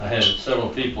I had several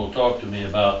people talk to me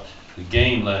about the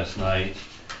game last night.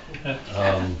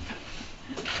 Um,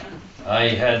 I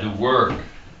had to work.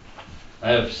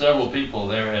 I have several people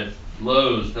there at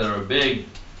Lowe's that are big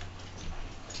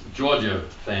Georgia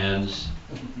fans,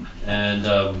 and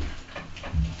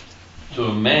to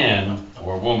a man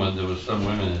or a woman, there was some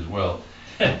women as well,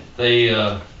 they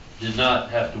did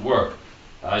not have to work.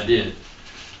 I did.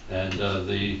 And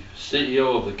the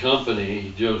CEO of the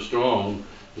company, Joe Strong,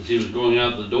 as he was going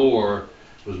out the door,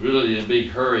 was really in a big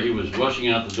hurry. He was rushing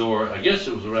out the door. I guess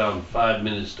it was around 5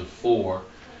 minutes to 4,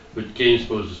 but the game's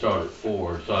supposed to start at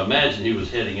 4. So I imagine he was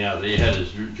heading out. He had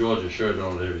his Georgia shirt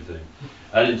on and everything.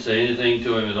 I didn't say anything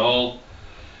to him at all,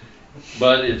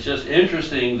 but it's just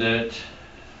interesting that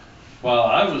while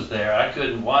I was there, I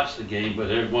couldn't watch the game,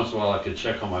 but every once in a while I could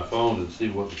check on my phone and see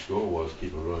what the score was,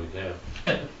 keep it running down.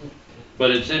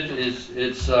 But it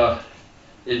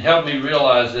helped me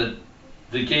realize that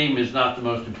the game is not the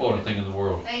most important thing in the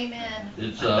world. Amen.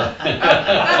 It's we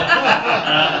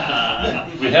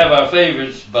have our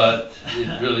favorites, but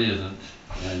it really isn't.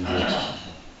 And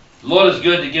the Lord is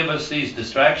good to give us these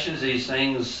distractions, these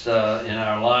things in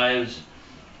our lives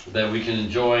that we can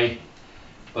enjoy.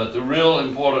 But the real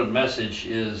important message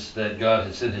is that God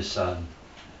has sent His Son,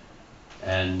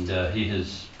 and He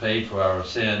has paid for our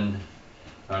sin.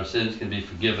 Our sins can be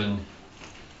forgiven,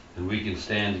 and we can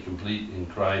stand complete in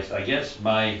Christ. I guess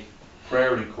my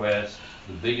prayer request,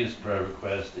 the biggest prayer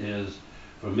request is,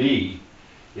 for me,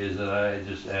 is that I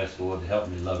just ask the Lord to help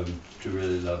me love Him, to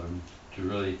really love Him, to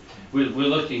really. We're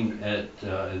looking at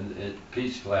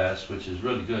Pete's class, which is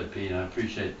really good, Pete, and I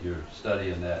appreciate your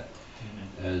study in that.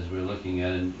 As we're looking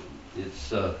at it,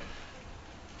 it's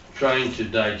trying to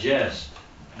digest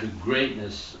the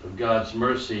greatness of God's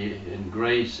mercy and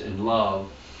grace and love.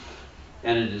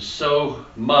 And it is so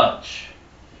much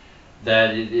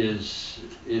that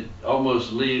it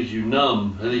almost leaves you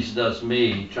numb, at least it does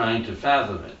me, trying to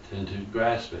fathom it and to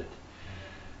grasp it.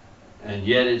 And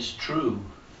yet it's true.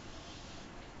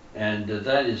 And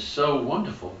that is so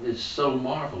wonderful. It's so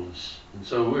marvelous. And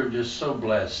so we're just so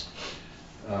blessed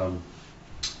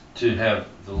to have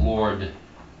the Lord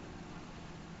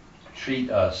treat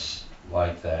us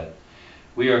like that.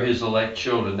 We are His elect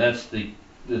children. That's the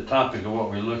topic of what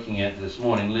we're looking at this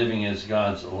morning, living as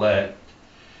God's elect.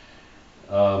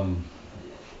 But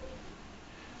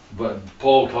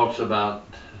Paul talks about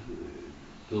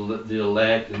the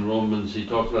elect in Romans. He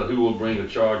talks about who will bring a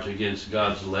charge against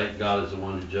God's elect. God is the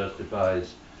one who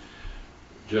justifies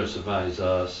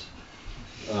us.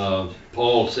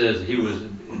 Paul says he was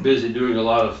busy doing a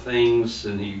lot of things,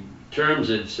 and he terms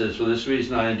it, says, for this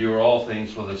reason I endure all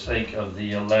things for the sake of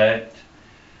the elect.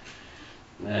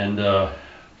 And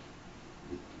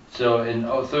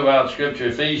throughout Scripture,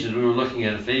 Ephesians, we were looking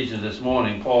at Ephesians this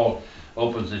morning. Paul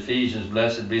opens Ephesians,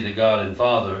 blessed be the God and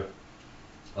Father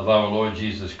of our Lord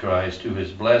Jesus Christ, who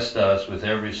has blessed us with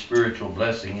every spiritual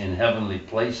blessing in heavenly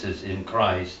places in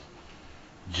Christ,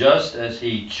 just as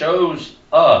He chose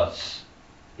us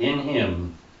in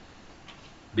Him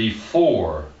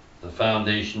before the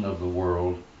foundation of the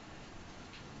world,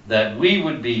 that we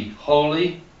would be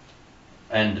holy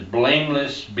and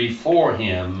blameless before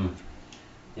Him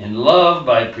in love,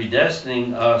 by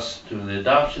predestining us to the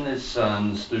adoption as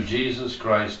sons through Jesus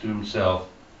Christ to Himself,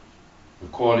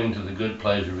 according to the good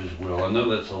pleasure of His will. I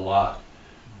know that's a lot,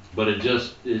 but it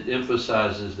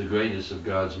emphasizes the greatness of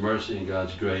God's mercy and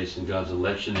God's grace and God's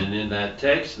election. And in that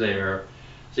text there,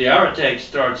 see, our text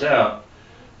starts out,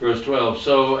 verse 12,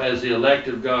 so as the elect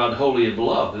of God, holy and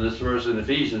beloved. And this verse in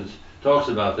Ephesians talks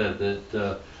about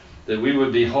that we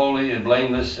would be holy and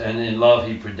blameless, and in love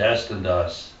He predestined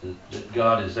us. That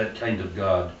God is that kind of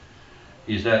God.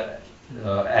 He's that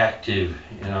active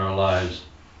in our lives.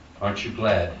 Aren't you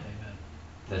glad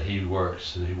that He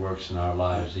works, and He works in our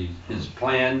lives? His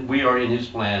plan, we are in His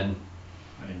plan.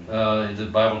 The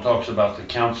Bible talks about the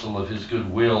counsel of His good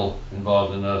will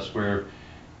involved in us, where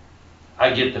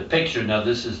I get the picture. Now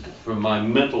this is from my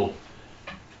mental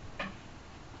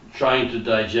trying to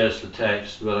digest the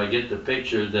text, but I get the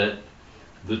picture that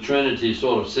the Trinity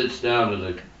sort of sits down at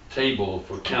a table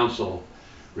for counsel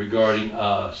regarding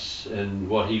us and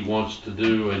what He wants to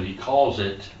do, and He calls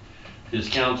it His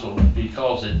counsel, He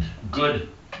calls it good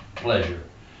pleasure.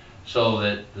 So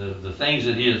that the things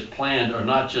that He has planned are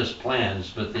not just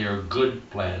plans, but they are good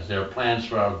plans. They are plans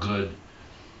for our good.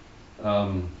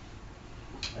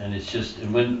 And it's just,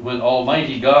 when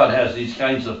Almighty God has these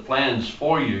kinds of plans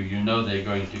for you, you know they're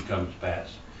going to come to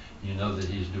pass. You know that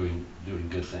He's doing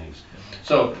good things.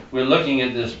 So we're looking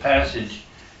at this passage,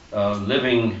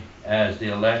 living as the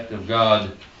elect of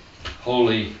God,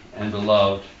 holy and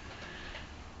beloved.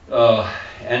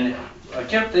 And I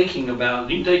kept thinking about,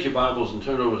 you can take your Bibles and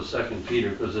turn over to 2 Peter,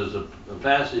 because there's a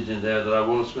passage in there that I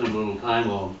want to spend a little time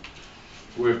on,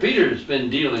 where Peter has been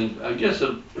dealing, I guess,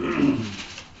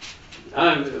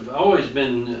 I've always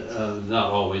been,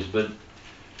 not always, but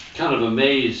kind of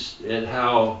amazed at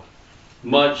how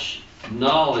much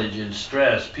knowledge and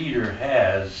stress Peter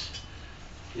has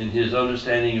in his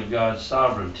understanding of God's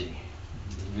sovereignty.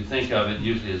 We think of it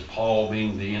usually as Paul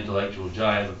being the intellectual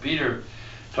giant, but Peter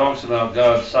talks about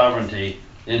God's sovereignty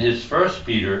in his first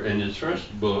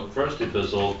book, first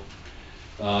epistle.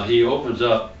 He opens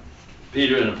up,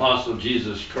 Peter, an apostle of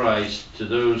Jesus Christ, to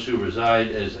those who reside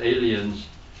as aliens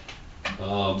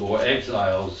or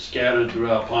exiles scattered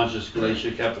throughout Pontus,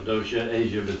 Galatia, Cappadocia,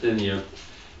 Asia, Bithynia.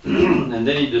 And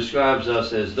then he describes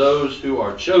us as those who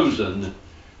are chosen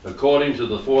according to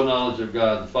the foreknowledge of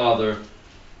God the Father,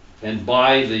 and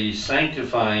by the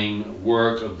sanctifying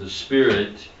work of the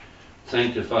Spirit.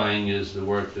 Sanctifying is the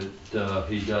work that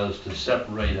he does to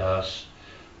separate us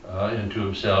into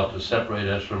himself, to separate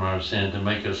us from our sin, to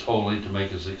make us holy, to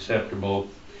make us acceptable.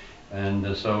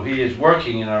 And so he is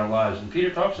working in our lives. And Peter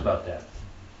talks about that.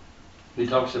 He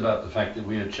talks about the fact that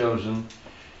we are chosen.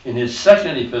 In his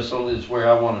second epistle is where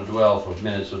I want to dwell for a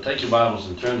minute. So take your Bibles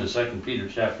and turn to 2 Peter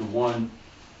chapter 1.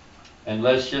 And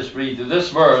let's just read through this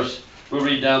verse. We'll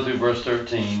read down through verse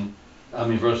 11.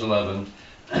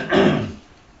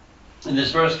 And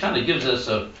this verse kind of gives us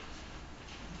a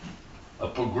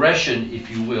progression,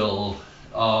 if you will,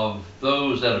 of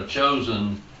those that are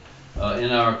chosen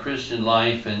in our Christian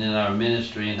life and in our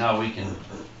ministry, and how we can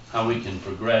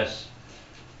progress,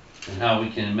 and how we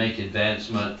can make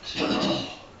advancement,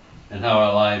 and how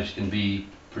our lives can be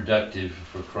productive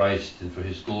for Christ and for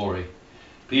His glory.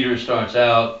 Peter starts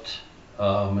out,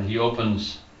 he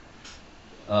opens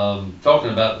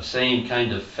talking about the same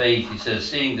kind of faith. He says,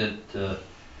 seeing that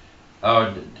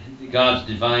God's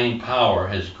divine power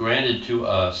has granted to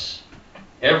us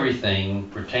everything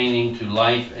pertaining to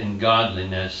life and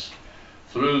godliness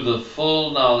through the full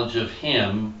knowledge of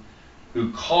Him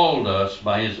who called us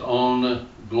by His own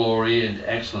glory and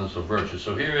excellence of virtue.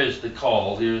 So here is the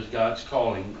call. Here is God's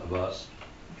calling of us,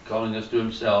 calling us to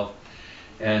Himself.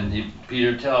 And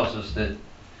Peter tells us that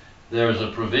there is a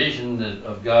provision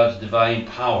of God's divine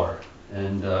power,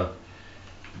 and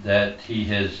that He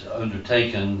has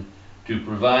undertaken to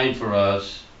provide for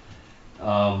us,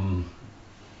 and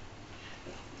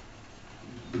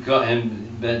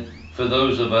for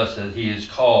those of us that He has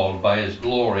called by His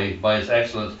glory, by His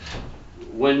excellence.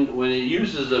 When He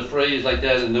uses a phrase like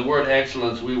that, and the word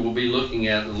excellence we will be looking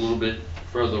at a little bit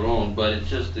further on, but it's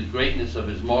just the greatness of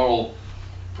His moral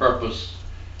purpose,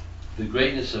 the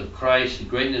greatness of Christ, the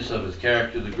greatness of His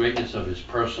character, the greatness of His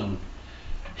person.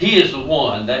 He is the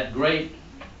one, that great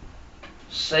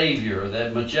Savior,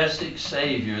 that majestic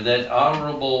Savior, that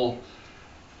honorable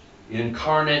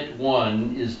incarnate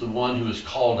one, is the one who has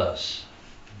called us.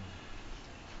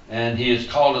 And He has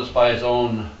called us by His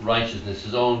own righteousness,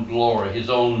 His own glory, His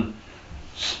own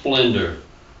splendor.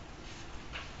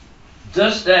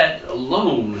 Just that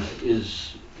alone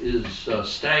is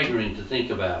staggering to think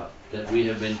about, that we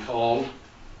have been called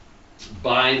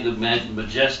by the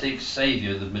majestic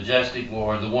Savior, the majestic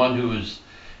Lord, the one who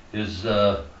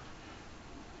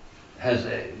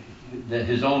that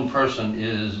His own person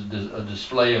is a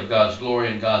display of God's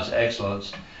glory and God's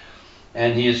excellence.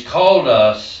 And He has called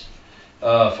us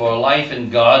for a life in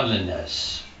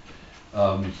godliness.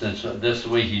 That's the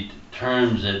way He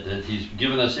terms it, that He's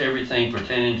given us everything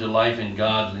pertaining to life and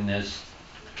godliness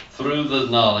through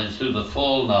the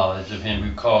full knowledge of Him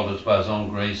who called us by His own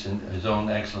grace and His own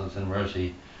excellence and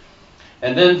mercy.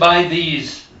 And then by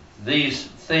these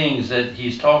things that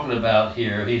He's talking about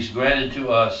here, He's granted to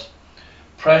us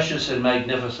precious and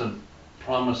magnificent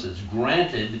promises.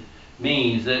 Granted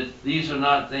means that these are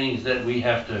not things that we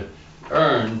have to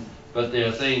earn, but they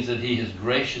are things that He has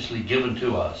graciously given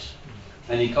to us.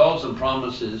 And He calls them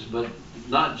promises, but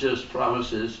not just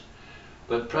promises,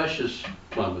 but precious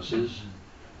promises.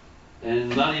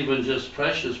 And not even just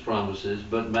precious promises,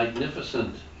 but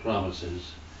magnificent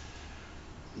promises.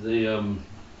 I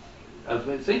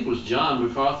think it was John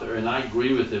MacArthur, and I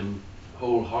agree with him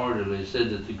wholeheartedly, said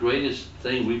that the greatest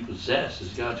thing we possess is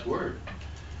God's Word,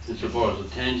 insofar as a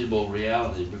tangible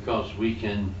reality, because we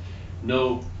can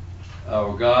know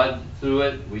our God through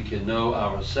it, we can know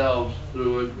ourselves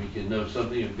through it, we can know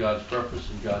something of God's purpose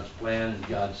and God's plan and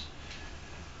God's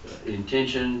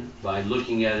intention by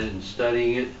looking at it and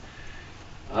studying it.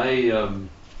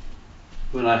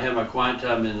 When I have my quiet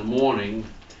time in the morning,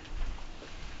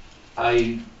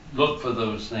 I look for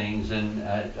those things, and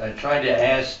I try to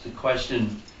ask the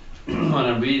question, when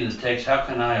I'm reading the text, how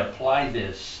can I apply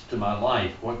this to my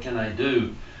life? What can I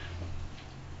do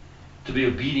to be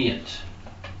obedient?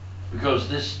 Because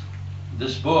this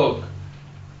book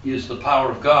is the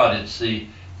power of God. It's the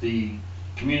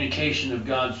communication of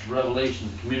God's revelation,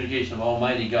 the communication of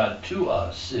Almighty God to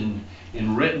us in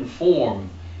written form,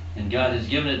 and God has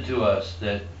given it to us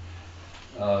that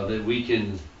we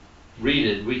can read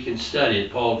it, we can study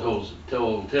it. Paul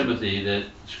told Timothy that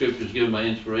Scripture is given by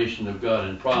inspiration of God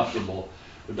and profitable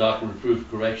for doctrine, reproof,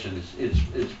 correction.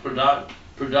 It's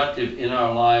productive in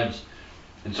our lives,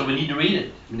 and so we need to read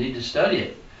it. We need to study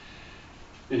it.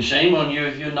 And shame on you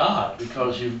if you're not,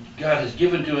 because God has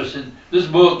given to us. This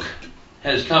book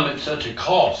has come at such a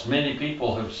cost. Many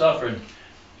people have suffered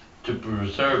to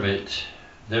preserve it.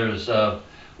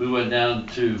 We went down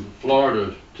to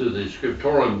Florida to the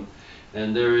scriptorium,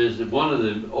 and there is one of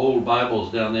the old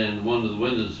Bibles down there, and one of the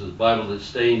windows is a Bible that's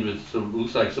stained with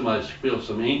looks like somebody spilled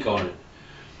some ink on it.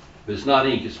 But it's not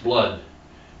ink, it's blood,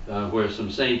 where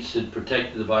some saints had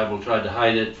protected the Bible, tried to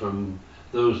hide it from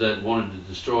those that wanted to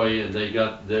destroy it, and they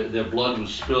got their blood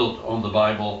was spilt on the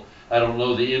Bible. I don't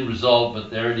know the end result,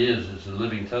 but there it is. It's a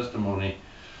living testimony.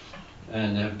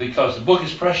 And because the book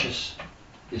is precious,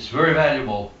 it's very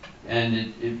valuable, and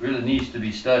it really needs to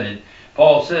be studied.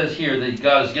 Paul says here that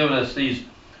God has given us these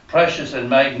precious and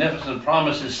magnificent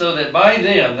promises so that by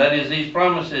them, that is these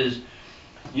promises,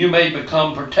 you may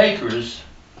become partakers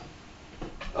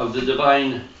of the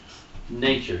divine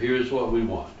nature. Here's what we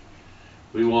want.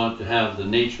 We want to have the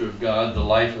nature of God, the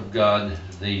life of God,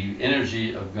 the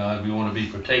energy of God. We want to be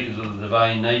partakers of the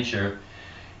divine nature,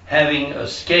 having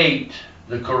escaped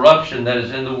the corruption that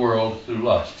is in the world through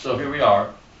lust. So here we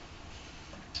are.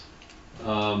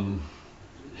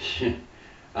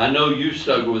 I know you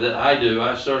struggle with it. I do.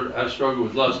 I struggle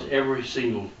with lust every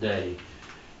single day.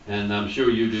 And I'm sure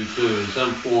you do too, in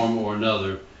some form or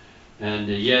another. And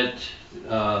yet,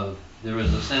 there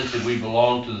is a sense that we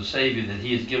belong to the Savior, that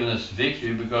He has given us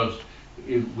victory, because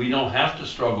we don't have to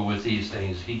struggle with these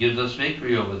things. He gives us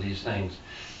victory over these things.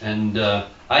 And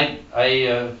I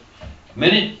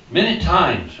many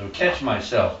times will catch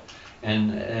myself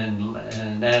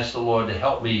and ask the Lord to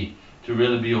help me to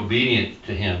really be obedient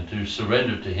to Him, to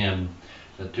surrender to Him,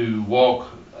 to walk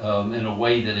in a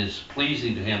way that is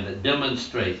pleasing to Him, that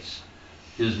demonstrates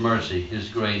His mercy, His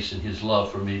grace, and His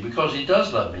love for me, because He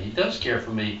does love me. He does care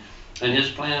for me. And His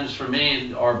plans for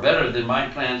me are better than my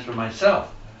plans for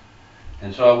myself.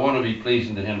 And so I want to be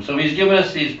pleasing to Him. So He's given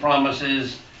us these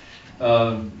promises,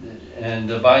 and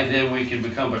by them we can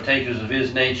become partakers of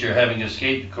His nature, having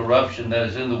escaped the corruption that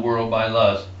is in the world by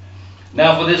lust.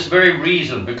 Now for this very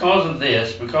reason, because of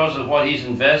this, because of what He's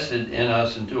invested in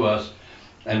us and to us,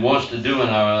 and wants to do in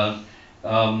our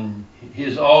life,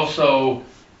 He's also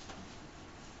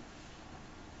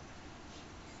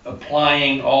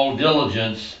applying all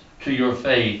diligence to your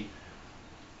faith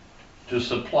to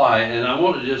supply. And I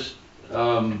want to just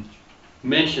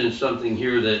mention something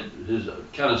here that has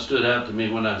kind of stood out to me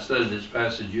when I studied this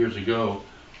passage years ago.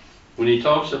 When he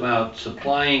talks about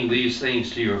supplying these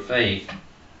things to your faith,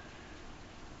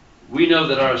 we know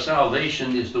that our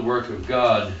salvation is the work of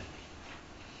God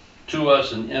to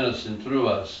us and in us and through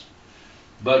us.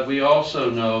 But we also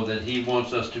know that He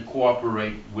wants us to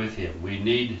cooperate with Him. We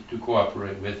need to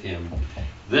cooperate with Him.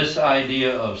 This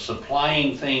idea of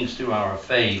supplying things to our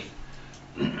faith,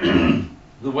 the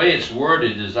way it's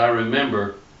worded, as I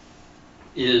remember,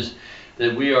 is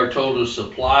that we are told to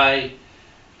supply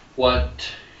what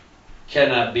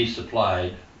cannot be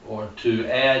supplied, or to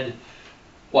add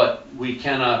what we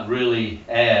cannot really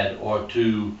add, or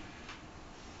to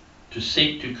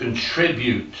seek to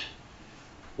contribute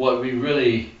what we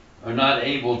really are not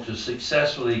able to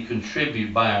successfully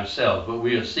contribute by ourselves. But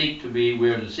we are to seek to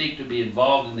be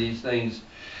involved in these things.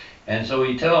 And so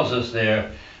he tells us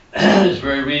there, this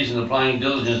very reason, applying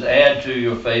diligence, add to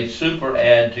your faith, super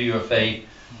add to your faith,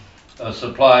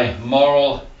 supply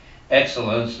moral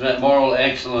excellence. That moral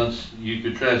excellence, you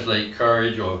could translate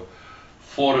courage or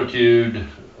fortitude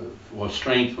or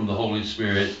strength from the Holy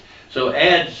Spirit. So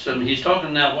add some, he's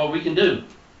talking now what we can do.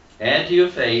 Add to your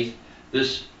faith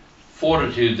this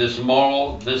fortitude, this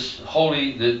moral, this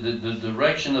holy, the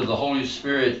direction of the Holy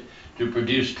Spirit to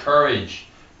produce courage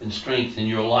and strength in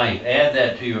your life. Add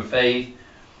that to your faith.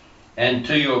 And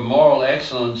to your moral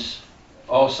excellence,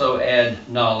 also add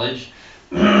knowledge.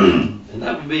 And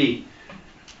that would be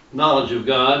knowledge of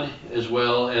God, as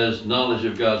well as knowledge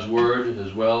of God's Word,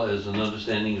 as well as an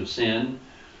understanding of sin.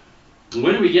 And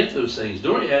where do we get those things?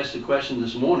 Dory asked the question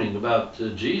this morning about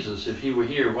Jesus. If He were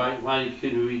here, why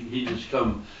couldn't He just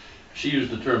come she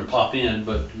used the term pop in,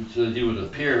 but so that he would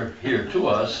appear here to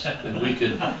us, and we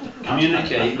could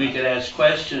communicate, we could ask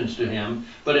questions to him.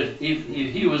 But if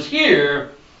he was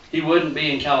here, he wouldn't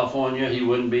be in California, he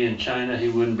wouldn't be in China, he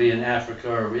wouldn't be in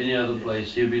Africa or any other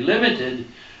place. He'd be limited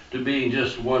to being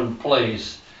just one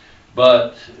place.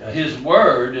 But his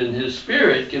word and his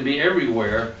spirit can be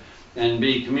everywhere and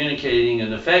be communicating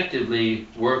and effectively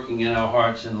working in our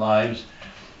hearts and lives.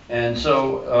 And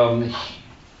so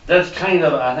that's kind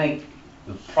of, I think,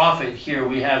 the prophet here.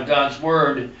 We have God's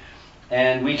word,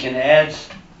 and we can add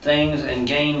things and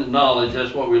gain knowledge.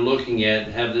 That's what we're looking at.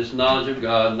 Have this knowledge of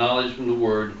God, knowledge from the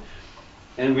word,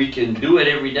 and we can do it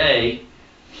every day.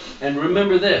 And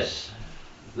remember this.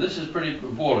 This is pretty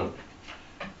important.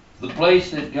 The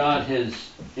place that God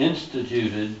has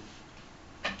instituted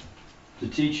to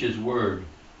teach his word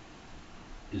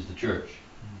is the church.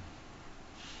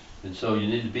 And so you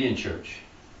need to be in church.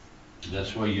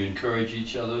 That's where you encourage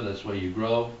each other. That's where you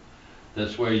grow.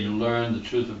 That's where you learn the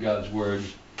truth of God's word.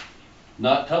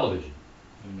 Not television,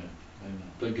 Amen.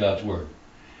 Amen. but God's word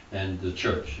and the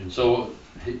church. And so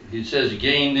he says,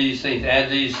 gain these things, add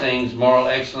these things, moral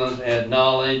excellence, add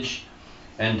knowledge,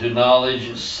 and to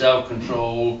knowledge,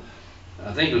 self-control.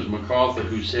 I think it was MacArthur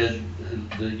who said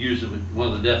the use of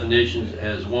one of the definitions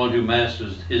as one who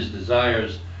masters his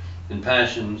desires and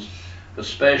passions,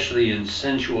 especially in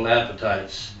sensual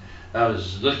appetites. I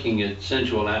was looking at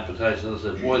sensual appetites and I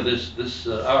said, boy,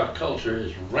 our culture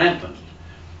is rampant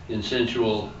in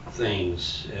sensual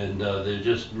things, and they're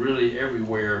just really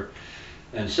everywhere.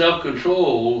 And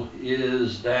self-control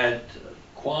is that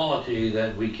quality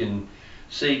that we can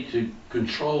seek to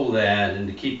control that and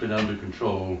to keep it under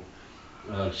control.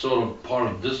 Sort of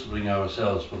part of disciplining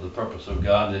ourselves for the purpose of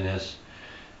godliness.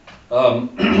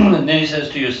 And then he says,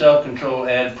 to your self-control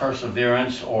add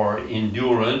perseverance or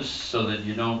endurance, so that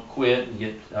you don't quit and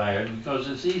get tired, because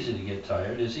it's easy to get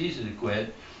tired, it's easy to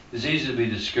quit, it's easy to be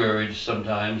discouraged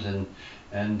sometimes,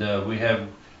 and we have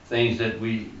things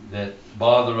that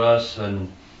bother us,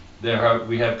 and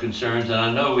we have concerns, and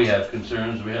I know we have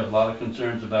concerns. We have a lot of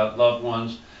concerns about loved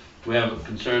ones, we have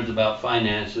concerns about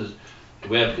finances,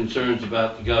 we have concerns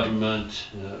about the government,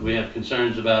 we have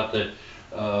concerns about the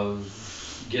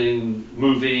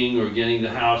moving or getting the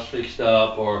house fixed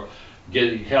up or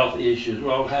getting health issues. We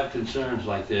all have concerns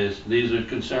like this. These are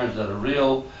concerns that are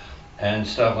real and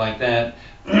stuff like that.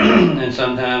 And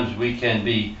sometimes we can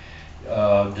be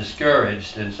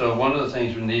discouraged. And so one of the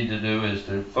things we need to do is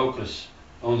to focus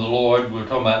on the Lord. We were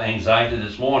talking about anxiety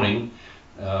this morning.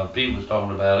 Pete was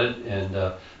talking about it.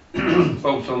 And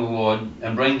focus on the Lord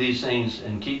and bring these things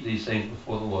and keep these things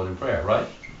before the Lord in prayer, right?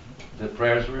 That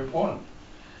prayers are important.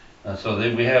 So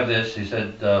then we have this, he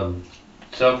said,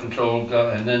 self-control,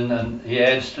 and then he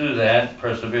adds to that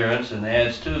perseverance, and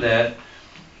adds to that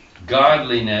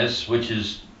godliness,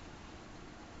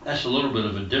 that's a little bit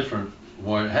of a different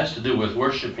word. It has to do with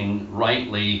worshiping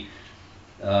rightly,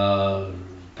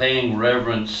 paying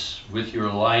reverence with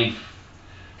your life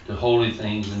to holy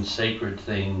things and sacred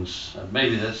things.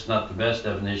 Maybe that's not the best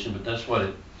definition, but that's what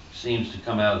it seems to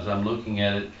come out as I'm looking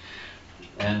at it.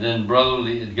 And then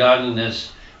brotherly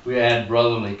godliness, we add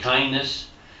brotherly kindness.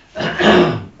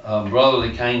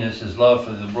 Brotherly kindness is love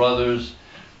for the brothers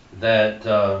that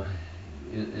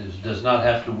does not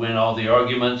have to win all the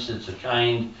arguments. It's a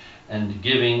kind and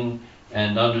giving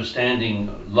and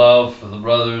understanding love for the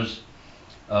brothers.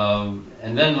 And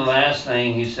then the last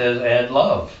thing he says, add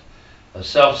love. A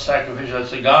self-sacrificial,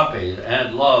 that's agape.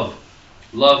 Add love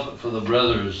for the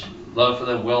brothers, love for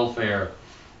their welfare,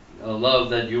 love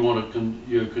that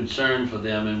you're concerned for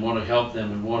them and want to help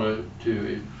them and want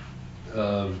to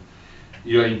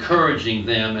you're encouraging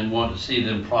them and want to see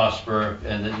them prosper,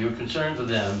 and that you're concerned for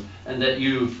them and that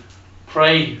you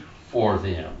pray for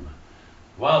them.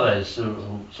 Wow, that is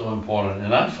so important.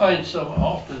 And I find so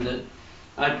often that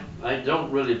I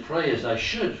don't really pray as I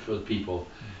should for people.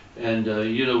 And,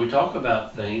 we talk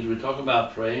about things, we talk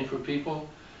about praying for people,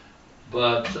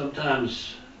 but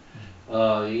sometimes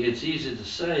it's easy to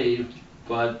say,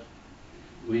 but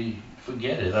we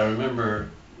forget it. I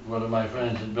remember one of my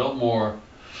friends in Biltmore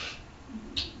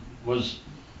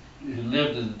he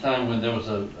lived at the time when there was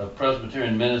a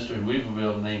Presbyterian minister in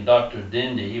Weaverville named Dr.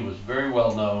 Dendy. He was very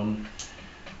well known.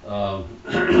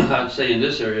 I'd say in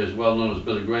this area as well known as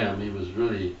Billy Graham. He was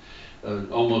really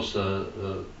almost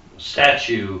a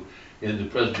statue in the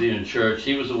Presbyterian Church.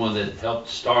 He was the one that helped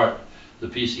start the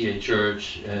PCA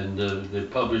Church, and the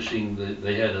publishing.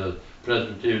 They had a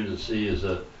Presbyterian to see as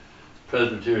a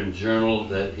Presbyterian journal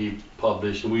that he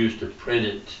published, and we used to print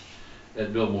it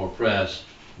at Biltmore Press.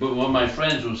 But one of my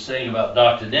friends was saying about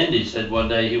Dr. Dendy, said one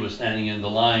day he was standing in the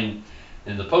line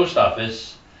in the post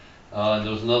office,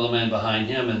 There was another man behind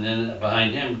him, and then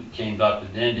behind him came Dr.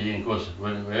 Dendy. And of course,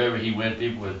 wherever he went,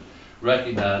 people would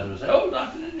recognize him and say, "Oh,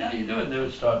 Dr. Dendy, how you doing?" They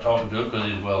would start talking to him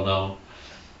because he's well known.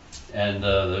 And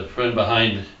the friend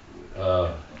behind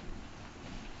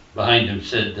him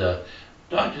said,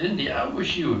 "Dr. Dendy, I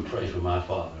wish you would pray for my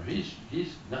father.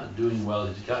 He's not doing well.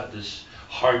 He's got this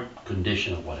heart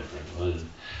condition or whatever it was."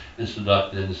 And so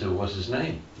Dr. Dendy said, "What's his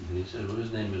name?" And he said, "Well,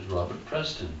 his name is Robert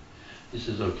Preston." He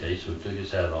says, "Okay." So he took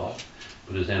his hat off,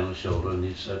 put his hand on his shoulder, and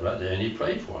he sat right there, and he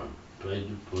prayed for him. Prayed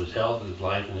for his health, his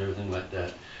life, and everything like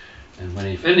that. And when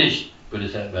he finished, put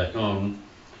his hat back on,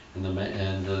 and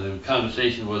the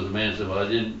conversation was, the man said, "Well, I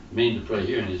didn't mean to pray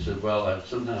here." And he said, "Well, I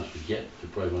sometimes forget to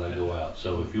pray when I go out.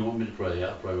 So if you want me to pray,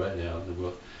 I'll pray right now, and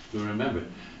we'll remember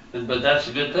it." But that's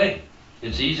a good thing.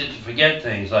 It's easy to forget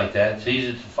things like that. It's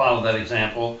easy to follow that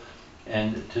example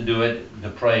and to do it, to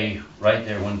pray right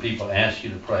there when people ask you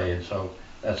to pray. And so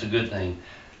that's a good thing.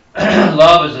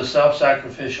 Love is a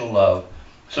self-sacrificial love.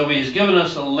 So he's given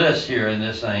us a list here in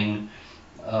this thing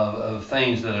of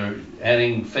things that are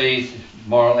adding faith,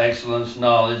 moral excellence,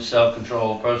 knowledge,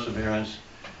 self-control, perseverance,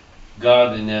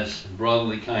 godliness,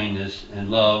 brotherly kindness, and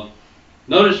love.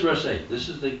 Notice verse 8. This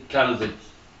is the kind of the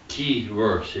key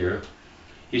verse here.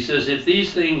 He says, "If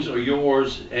these things are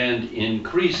yours and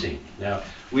increasing." Now,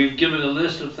 we've given a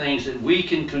list of things that we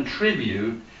can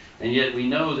contribute, and yet we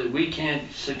know that we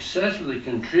can't successfully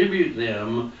contribute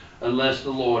them unless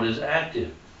the Lord is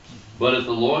active. But if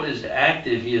the Lord is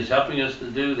active, He is helping us to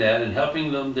do that and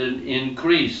helping them to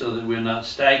increase so that we're not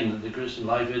stagnant. The Christian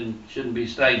life shouldn't be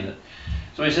stagnant.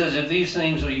 So he says, if these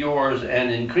things are yours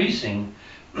and increasing,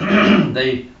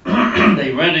 they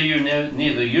render you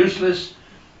neither useless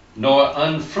nor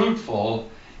unfruitful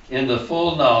in the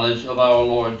full knowledge of our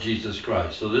Lord Jesus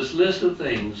Christ. So this list of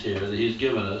things here that He's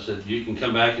given us that you can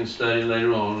come back and study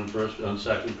later on in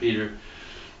 2 Peter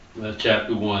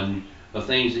chapter 1, of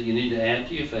things that you need to add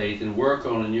to your faith and work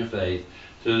on in your faith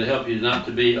to help you not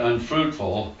to be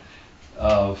unfruitful.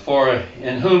 For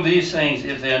in whom these things,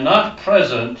 if they are not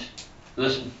present,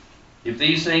 listen, if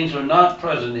these things are not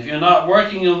present, if you're not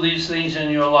working on these things in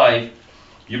your life,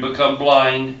 you become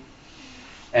blind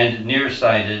and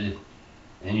nearsighted,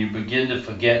 and you begin to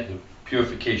forget the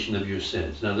purification of your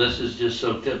sins. Now this is just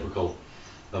so typical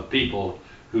of people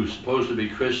who are supposed to be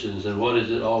Christians, and what is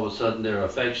it? All of a sudden their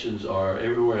affections are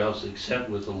everywhere else except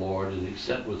with the Lord and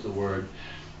except with the Word,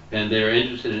 and they are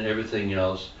interested in everything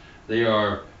else. They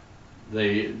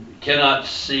cannot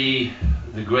see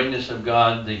the greatness of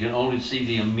God. They can only see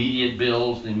the immediate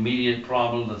bills, the immediate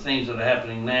problems, the things that are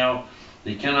happening now.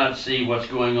 They cannot see what's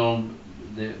going on.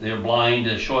 They're blind,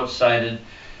 they're short-sighted,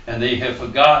 and they have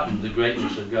forgotten the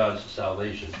greatness of God's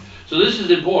salvation. So this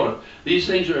is important. These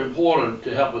things are important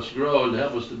to help us grow and to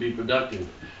help us to be productive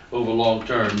over long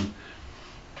term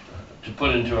to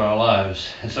put into our lives.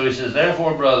 And so he says,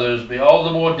 therefore, brothers, be all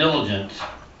the more diligent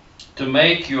to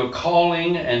make your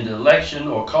calling and election,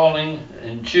 or calling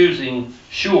and choosing,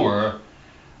 sure.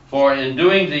 For in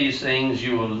doing these things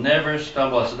you will never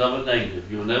stumble. That's a double negative.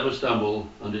 You will never stumble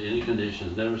under any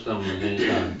conditions, never stumble at any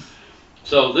time.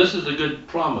 So this is a good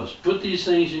promise. Put these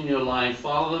things in your life,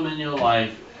 follow them in your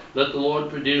life, let the Lord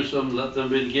produce them, let them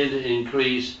begin to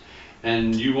increase,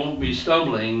 and you won't be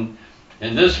stumbling.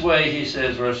 In this way, he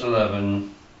says, verse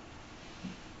 11,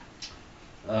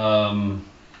 the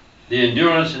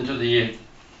endurance into the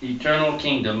eternal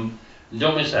kingdom.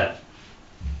 Don't miss that.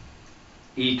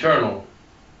 Eternal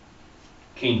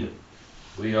kingdom.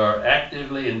 We are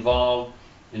actively involved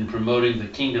in promoting the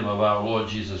kingdom of our Lord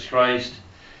Jesus Christ.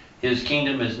 His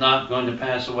kingdom is not going to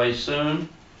pass away soon.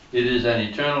 It is an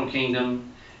eternal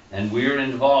kingdom, and we are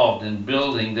involved in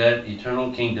building that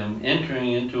eternal kingdom,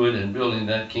 entering into it and building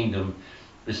that kingdom.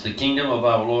 It's the kingdom of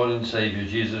our Lord and Savior,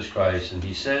 Jesus Christ. And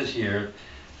he says here,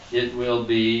 it will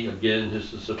be, again,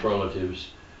 this is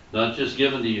superlatives, not just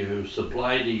given to you,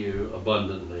 supplied to you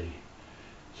abundantly.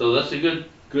 So that's a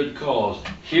good cause.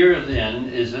 Here then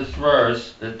is this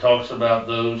verse that talks about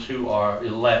those who are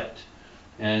elect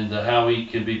and how we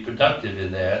can be productive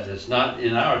in that. It's not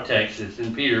in our text, it's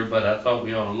in Peter, but I thought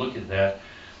we ought to look at that.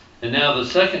 And now the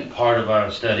second part of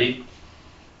our study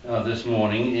this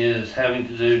morning is having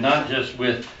to do not just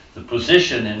with the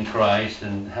position in Christ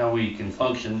and how we can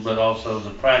function, but also the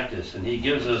practice. And he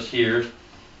gives us here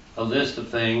a list of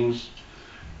things.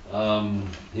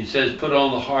 He says, put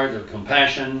on the heart of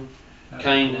compassion,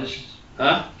 kindness.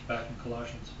 Huh? Back in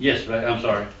Colossians. Yes, I'm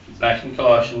sorry. Back in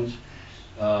Colossians.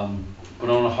 Put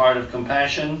on a heart of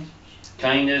compassion,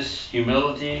 kindness,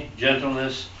 humility,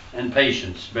 gentleness, and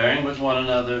patience, bearing with one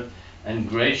another and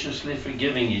graciously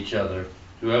forgiving each other.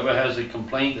 Whoever has a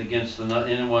complaint against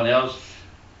anyone,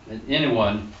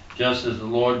 just as the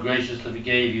Lord graciously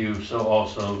forgave you, so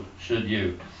also should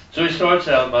you. So he starts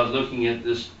out by looking at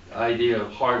this idea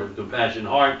of heart of compassion.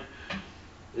 Heart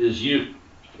is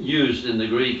used in the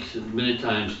Greek many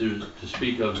times to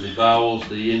speak of the bowels,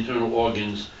 the internal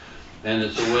organs, and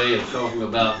it's a way of talking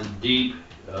about the deep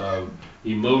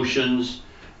emotions,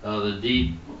 the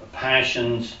deep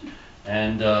passions,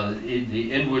 and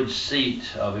the inward seat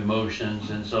of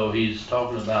emotions. And so he's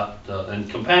talking about, and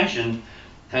compassion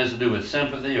has to do with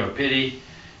sympathy or pity.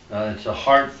 It's a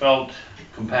heartfelt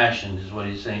compassion is what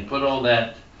he's saying. Put on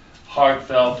that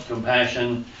heartfelt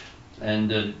compassion. And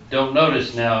don't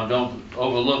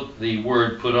overlook the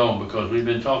word put on, because we've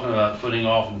been talking about putting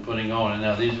off and putting on, and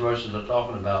now these verses are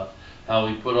talking about how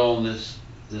we put on this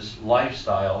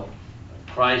lifestyle,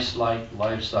 Christ-like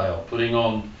lifestyle, putting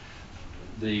on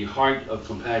the heart of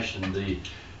compassion, the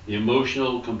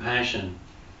emotional compassion.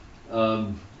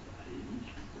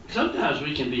 Sometimes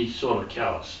we can be sort of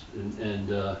callous, and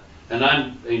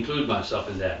I include myself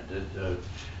in that.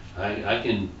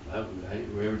 Every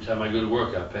time I go to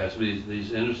work, I pass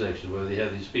these intersections where they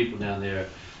have these people down there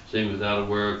saying without a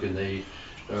work, and they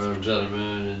are a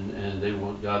veteran, and they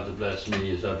want God to bless me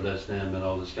as I bless them, and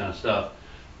all this kind of stuff.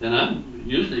 And I'm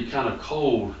usually kind of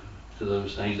cold to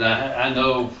those things. I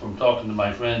know from talking to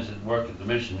my friends that work at the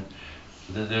mission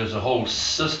that there's a whole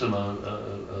system,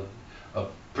 a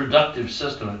productive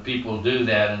system, that people do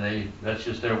that, and that's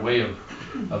just their way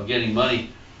of getting money.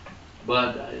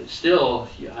 But still,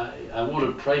 I want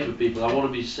to pray for people. I want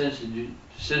to be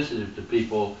sensitive to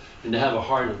people, and to have a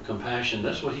heart of compassion.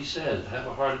 That's what he says, have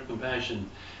a heart of compassion,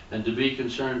 and to be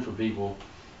concerned for people.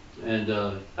 And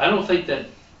I don't think that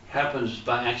happens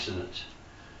by accident.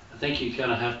 I think you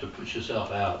kind of have to put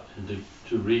yourself out, and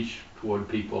to reach toward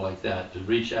people like that, to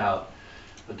reach out,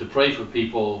 to pray for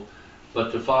people,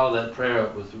 but to follow that prayer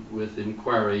up with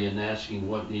inquiry and asking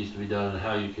what needs to be done and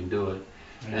how you can do it.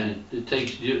 And it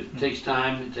takes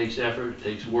time, it takes effort, it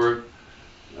takes work,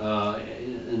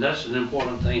 and that's an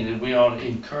important thing, that we ought to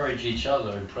encourage each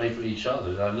other and pray for each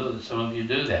other. I know that some of you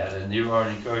do that, and you are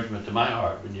an encouragement to my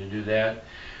heart when you do that,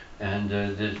 and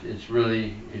it's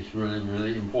really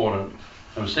important.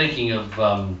 I was thinking of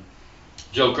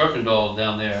Joe Kirkendall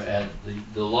down there at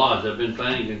the lodge. I've been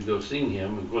planning to go see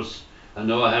him. Of course, I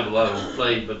know I have a lot on the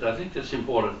plate, but I think it's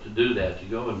important to do that, to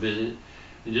go and visit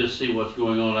and just see what's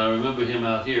going on. I remember him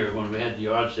out here when we had the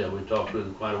yard sale. We talked with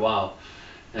him quite a while,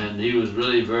 and he was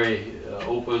really very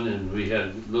open, and we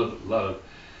had not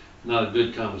a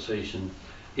good conversation.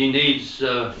 He needs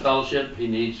fellowship, he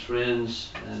needs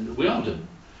friends, and we all do.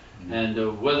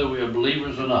 And whether we are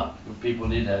believers or not, people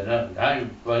need that. I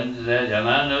run into that, and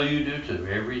I know you do too.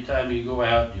 Every time you go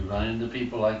out, you run into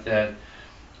people like that.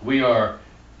 We are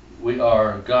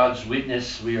God's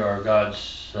witness. We are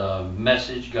God's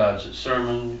message, God's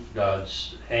sermon,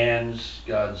 God's hands,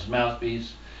 God's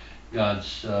mouthpiece,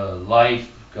 God's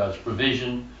life, God's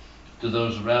provision to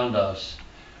those around us.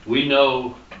 We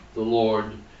know the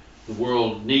Lord. The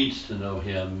world needs to know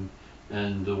Him,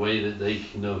 and the way that they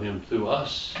can know Him through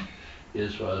us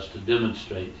is for us to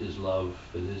demonstrate His love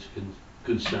and His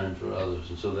concern for others.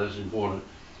 And so that's important.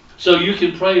 So you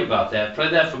can pray about that. Pray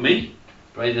that for me.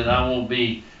 Pray that I won't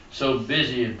be so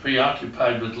busy and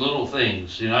preoccupied with little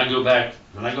things. When I go back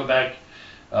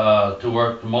to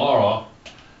work tomorrow,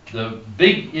 the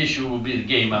big issue will be the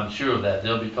game. I'm sure of that.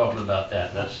 They'll be talking about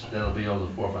that. That'll be on the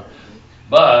forefront.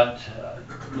 But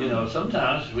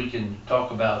sometimes we can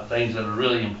talk about things that are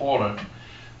really important,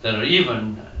 that are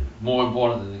even more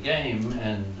important than the game,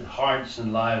 and hearts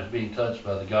and lives being touched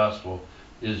by the gospel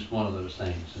is one of those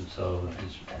things. And so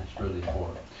it's really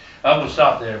important. I will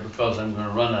stop there because I'm going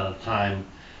to run out of time.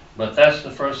 But that's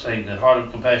the first thing, the heart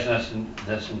of compassion.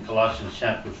 That's in Colossians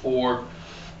chapter 4.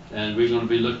 And we're going to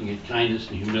be looking at kindness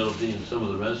and humility and some of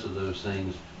the rest of those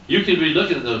things. You can be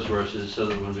looking at those verses so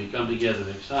that when we come together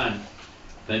next time,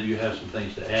 maybe you have some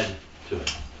things to add to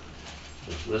it.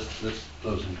 Let's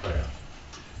close in prayer.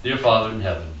 Dear Father in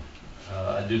heaven,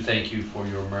 I do thank you for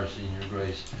your mercy and your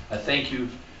grace. I thank you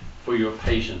for your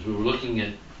patience. We were looking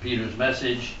at Peter's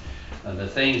message, the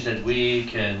things that we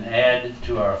can add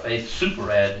to our faith, super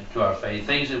add to our faith,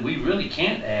 things that we really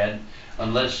can't add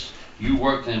unless you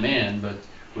work them in, but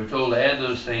we're told to add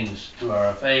those things to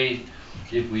our faith.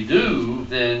 If we do,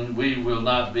 then we will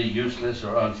not be useless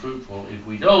or unfruitful. If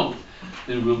we don't,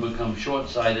 then we'll become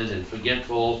short-sighted and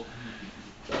forgetful.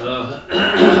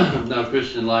 Our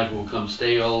Christian life will become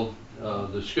stale.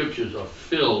 The scriptures are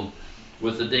filled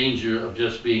with the danger of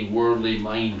just being worldly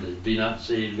minded. Be not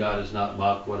deceived, God is not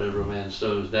mocked. Whatever a man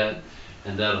sows, that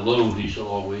and that alone he shall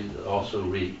always also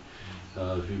reap.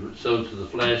 If you sow to the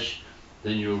flesh,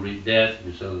 then you'll reap death. If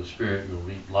you sow to the Spirit, you'll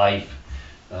reap life.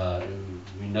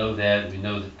 We know that. We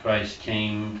know that Christ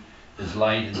came as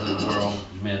light into the world.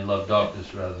 Men love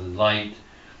darkness rather than light.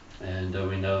 And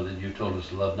we know that you told us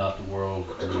to love not the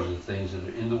world, or the things that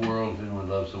are in the world. If anyone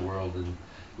loves the world, then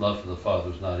love for the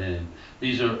Father is not in him.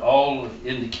 These are all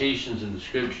indications in the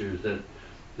Scriptures that,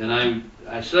 and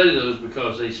I study those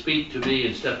because they speak to me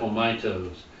and step on my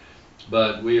toes.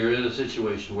 But we are in a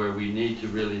situation where we need to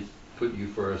really put you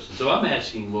first. And so I'm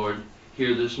asking, Lord,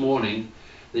 here this morning,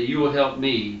 that you will help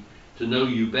me to know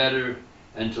you better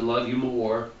and to love you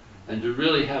more and to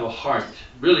really have a heart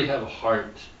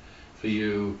for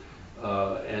you,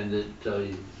 and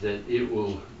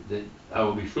that I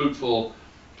will be fruitful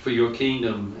for your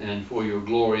kingdom and for your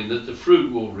glory, and that the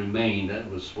fruit will remain. That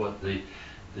was what the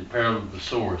parable of the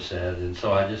sower said. And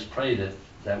so I just pray that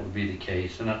that would be the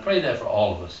case. And I pray that for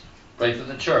all of us. Pray for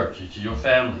the church. It's your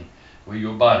family. We're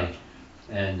your body.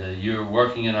 And you're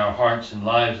working in our hearts and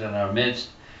lives in our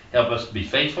midst. Help us to be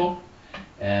faithful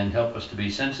and help us to be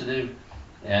sensitive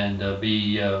and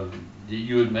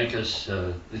you would make us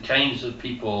the kinds of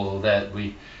people that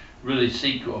we really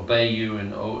seek to obey you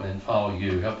and follow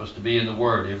you. Help us to be in the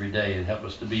Word every day and help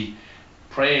us to be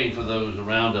praying for those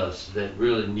around us that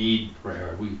really need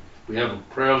prayer. We have a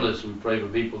prayer list. We pray for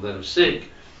people that are sick.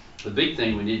 The big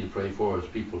thing we need to pray for is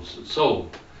people's soul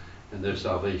and their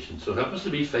salvation. So help us to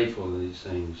be faithful in these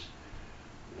things.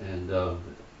 And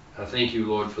I thank you,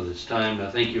 Lord, for this time.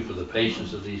 I thank you for the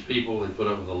patience of these people. They put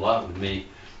up with a lot with me.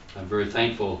 I'm very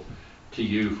thankful to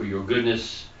you for your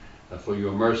goodness, for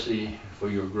your mercy, for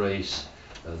your grace.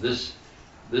 This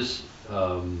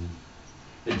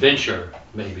adventure,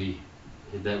 maybe,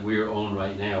 that we are on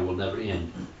right now will never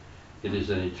end. It is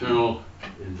an eternal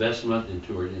investment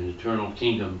into an eternal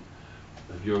kingdom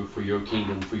for your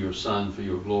kingdom, for your Son, for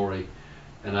your glory.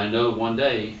 And I know one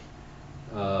day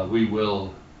we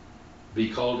will be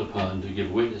called upon to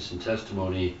give witness and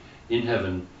testimony in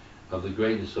heaven of the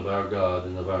greatness of our God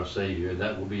and of our Savior. And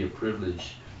that will be a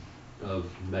privilege of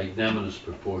magnanimous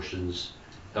proportions.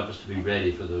 Help us to be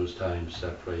ready for those times, I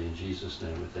pray in Jesus'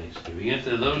 name with thanksgiving. If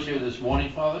there are those here this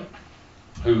morning, Father,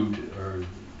 who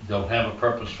don't have a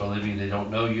purpose for living, they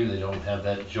don't know you, they don't have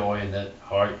that joy in that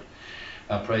heart,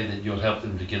 I pray that you'll help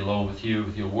them to get along with you,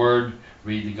 with your word,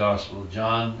 read the Gospel of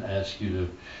John. I ask you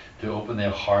to open their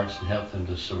hearts and help them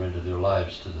to surrender their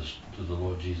lives to the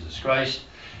Lord Jesus Christ.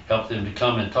 Help them to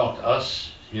come and talk to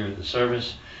us here at the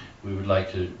service. We would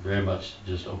like to very much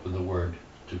just open the word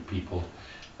to people.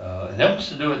 And help us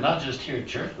to do it not just here at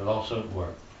church, but also at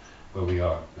work, where we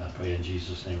are. I pray in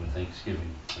Jesus' name with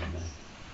thanksgiving. Amen.